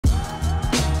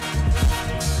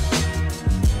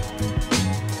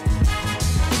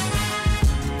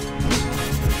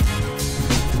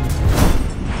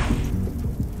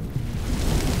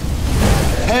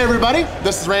everybody,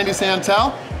 this is Randy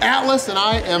Santel. Atlas and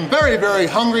I am very, very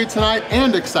hungry tonight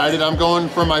and excited. I'm going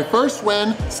for my first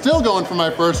win, still going for my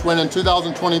first win in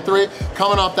 2023,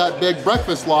 coming off that big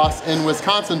breakfast loss in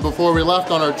Wisconsin before we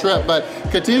left on our trip. But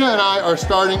Katina and I are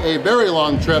starting a very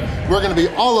long trip. We're gonna be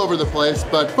all over the place,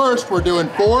 but first we're doing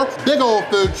 4 big old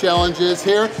food challenges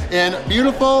here in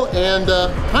beautiful and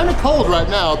kind of cold right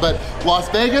now, but Las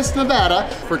Vegas, Nevada.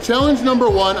 For challenge number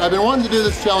 1, I've been wanting to do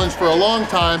this challenge for a long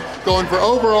time, going for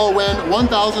overall win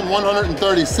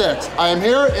 1,136. I am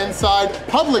here inside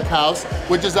Public House,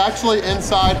 which is actually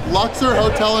inside Luxor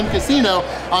Hotel and Casino.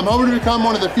 I'm hoping to become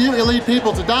one of the few elite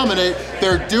people to dominate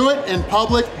their Do It in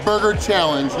Public Burger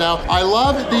Challenge. Now, I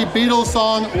love the Beatles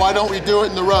song, Why Don't We Do It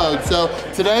in the Road? So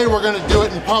today we're gonna do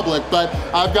it in public, but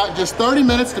I've got just 30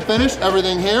 minutes to finish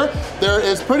everything here. There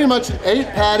is pretty much an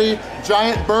 8-patty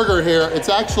giant burger here. It's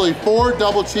actually 4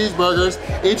 double cheeseburgers.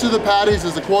 Each of the patties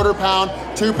is a 1/4 pound,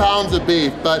 2 pounds of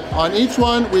beef. But on each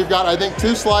one, we've got, I think,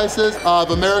 2 slices of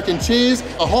American cheese,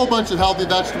 a whole bunch of healthy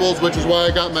vegetables, which is why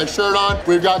I got my shirt on.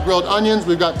 We've got grilled onions,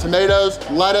 we've got tomatoes,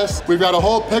 lettuce, we've got a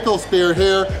whole pickle spear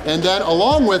here. And then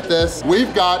along with this,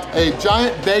 we've got a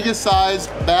giant Vegas-sized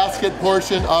basket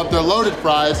portion of their loaded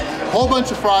fries. Whole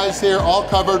bunch of fries here, all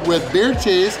covered with beer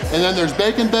cheese. And then there's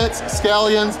bacon bits,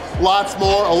 scallions, lots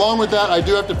more. Along with that, I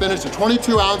do have to finish a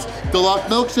 22-ounce deluxe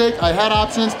milkshake. I had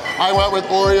options. I went with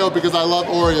Oreo because I love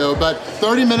Oreo. But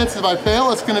 30 minutes, if I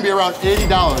fail, it's gonna be around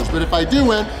 $80. But if I do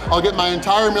win, I'll get my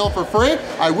entire meal for free.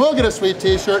 I will get a sweet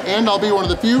t-shirt, and I'll be one of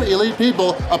the few elite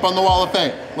people up on the Wall of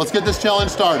Fame. Let's get this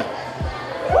challenge started.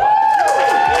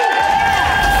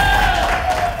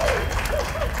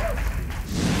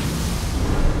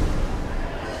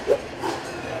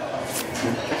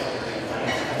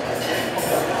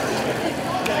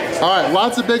 All right,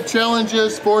 lots of big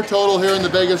challenges, 4 total here in the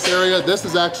Vegas area. This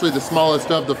is actually the smallest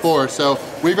of the 4, so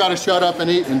we've got to shut up and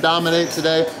eat and dominate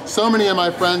today. So many of my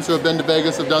friends who have been to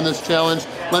Vegas have done this challenge.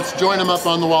 Let's join them up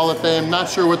on the Wall of Fame. Not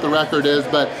sure what the record is,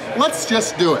 but let's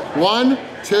just do it. 1,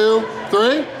 2,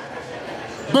 3,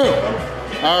 boom.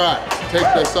 All right,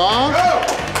 take this off.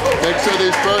 Make sure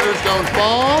these burgers don't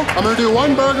fall. I'm gonna do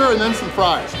 1 burger and then some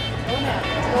fries. Go now,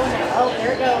 oh,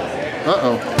 there it goes.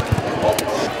 Uh-oh.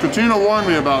 Katina warned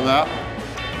me about that.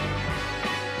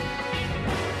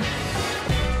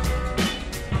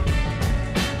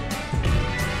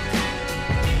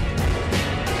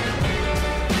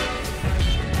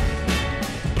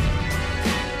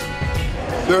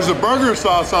 There's a burger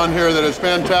sauce on here that is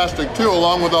fantastic too,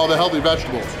 along with all the healthy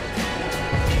vegetables.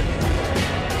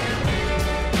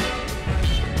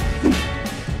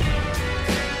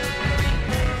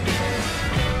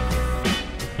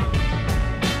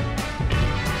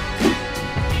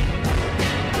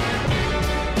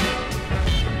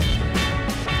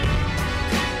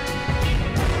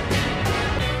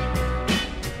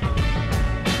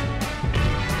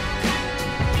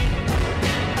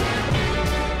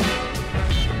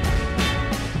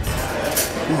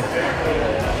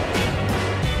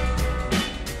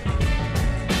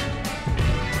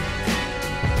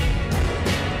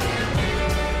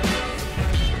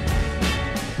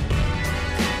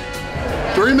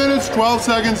 Three minutes, 12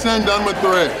 seconds in, done with 3.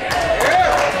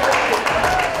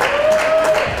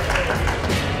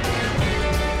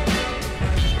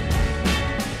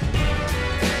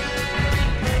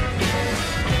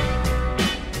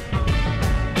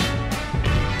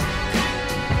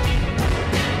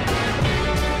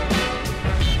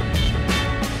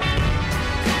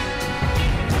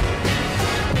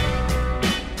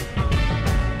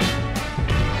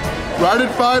 Right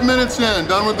at 5 minutes in,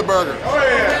 done with the burger. Oh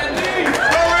yeah.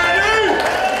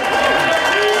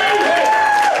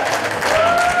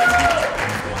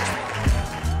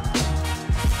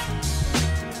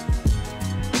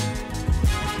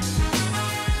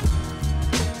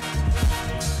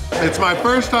 'It's my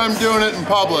first time doing it in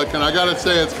public, and I gotta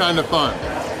say it's kind of fun.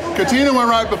 Katina went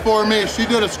right before me. She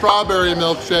did a strawberry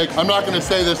milkshake. I'm not gonna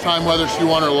say this time whether she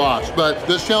won or lost, but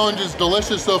this challenge is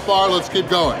delicious so far. Let's keep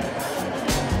going.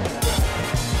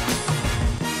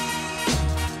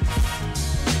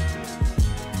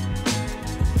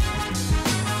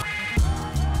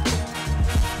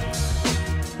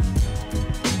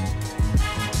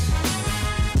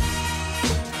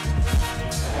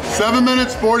 Seven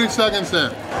minutes, 40 seconds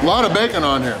in. A lot of bacon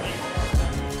on here.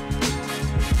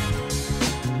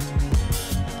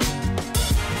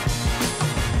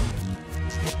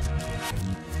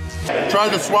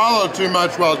 Tried to swallow too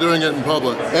much while doing it in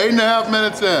public. 8.5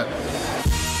 minutes in.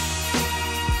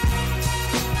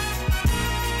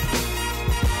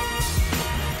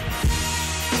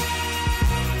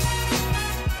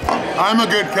 I'm a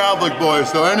good Catholic boy,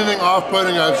 so anything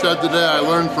off-putting I've said today I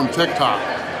learned from TikTok.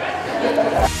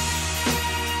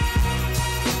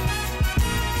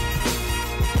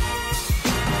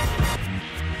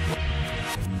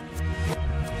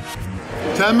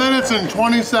 "10 minutes and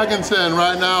 20 seconds in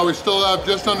right now. We still have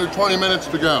just under 20 minutes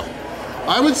to go.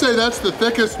 I would say that's the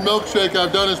thickest milkshake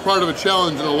I've done as part of a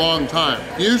challenge in a long time.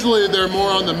 Usually they're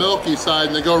more on the milky side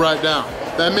and they go right down.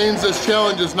 That means this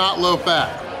challenge is not low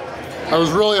fat. I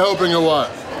was really hoping it was,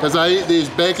 because I eat these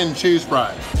bacon cheese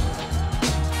fries.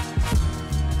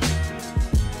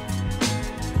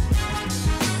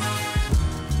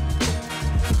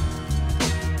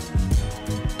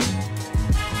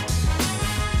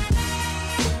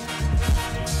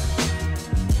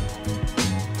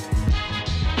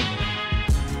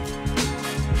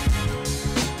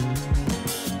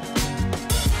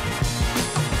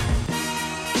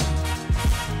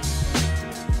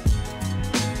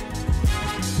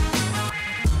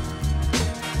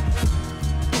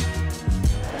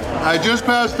 I just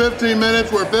passed 15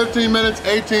 minutes. We're 15 minutes,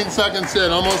 18 seconds in,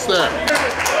 almost there.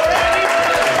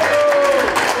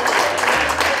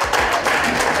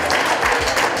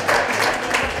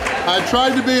 I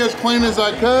tried to be as clean as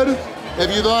I could.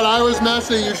 If you thought I was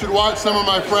messy, you should watch some of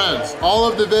my friends. All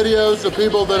of the videos of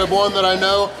people that have won that I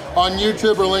know on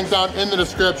YouTube are linked down in the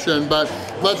description. But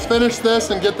let's finish this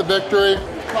and get the victory.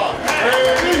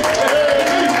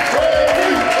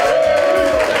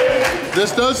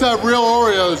 This does have real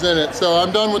Oreos in it, so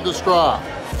I'm done with the straw.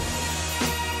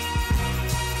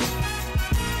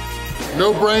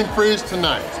 No brain freeze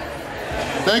tonight.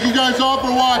 Thank you guys all for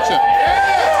watching.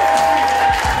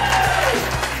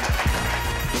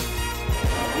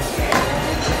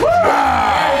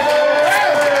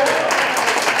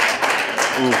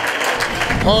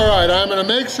 All right, I'm gonna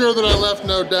make sure that I left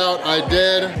no doubt. I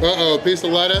did. Uh-oh, piece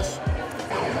of lettuce.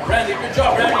 Randy, good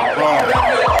job, Randy.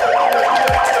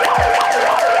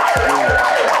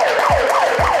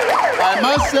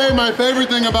 I must say my favorite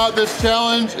thing about this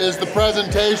challenge is the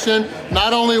presentation.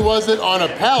 Not only was it on a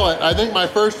pallet, I think my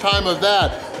first time of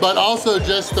that, but also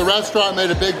just the restaurant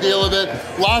made a big deal of it.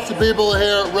 Lots of people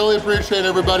here, really appreciate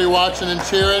everybody watching and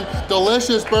cheering.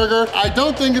 Delicious burger. I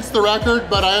don't think it's the record,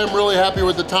 but I am really happy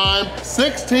with the time.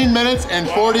 16 minutes and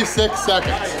 46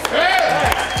 seconds.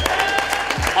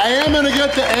 I am gonna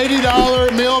get the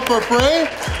 $80 meal for free.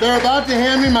 They're about to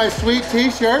hand me my sweet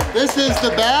t-shirt. This is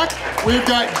the back. We've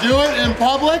got "Do It in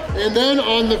Public," and then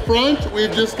on the front,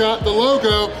 we've just got the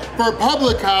logo for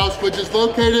Public House, which is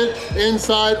located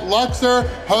inside Luxor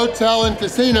Hotel and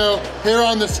Casino here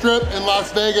on the Strip in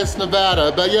Las Vegas,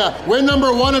 Nevada. But yeah, win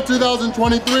number 1 of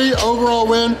 2023, overall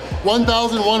win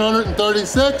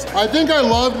 1,136. I think I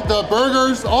loved the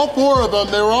burgers, all 4 of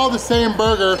them. They were all the same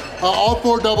burger, all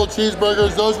 4 double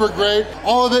cheeseburgers. Those were great.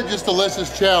 All of it just delicious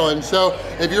challenge. So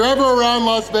if you're ever around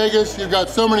Las Vegas, you've got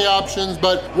so many options,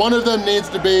 but one of them needs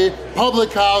to be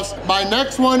Public House. My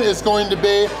next one is going to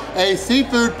be a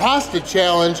seafood pasta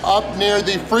challenge up near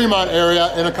the Fremont area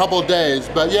in a couple days.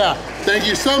 But yeah, thank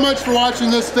you so much for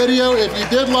watching this video. If you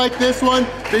did like this one,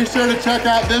 be sure to check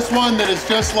out this one that is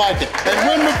just like it. And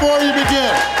win before you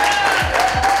begin.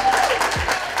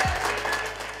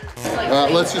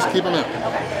 Let's just keep them in.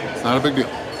 It's not a big deal.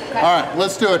 All right,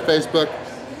 let's do it, Facebook.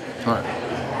 All right.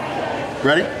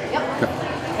 Ready? Yep. Okay.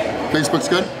 Facebook's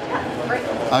good?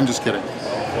 I'm just kidding.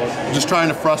 I'm just trying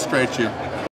to frustrate you.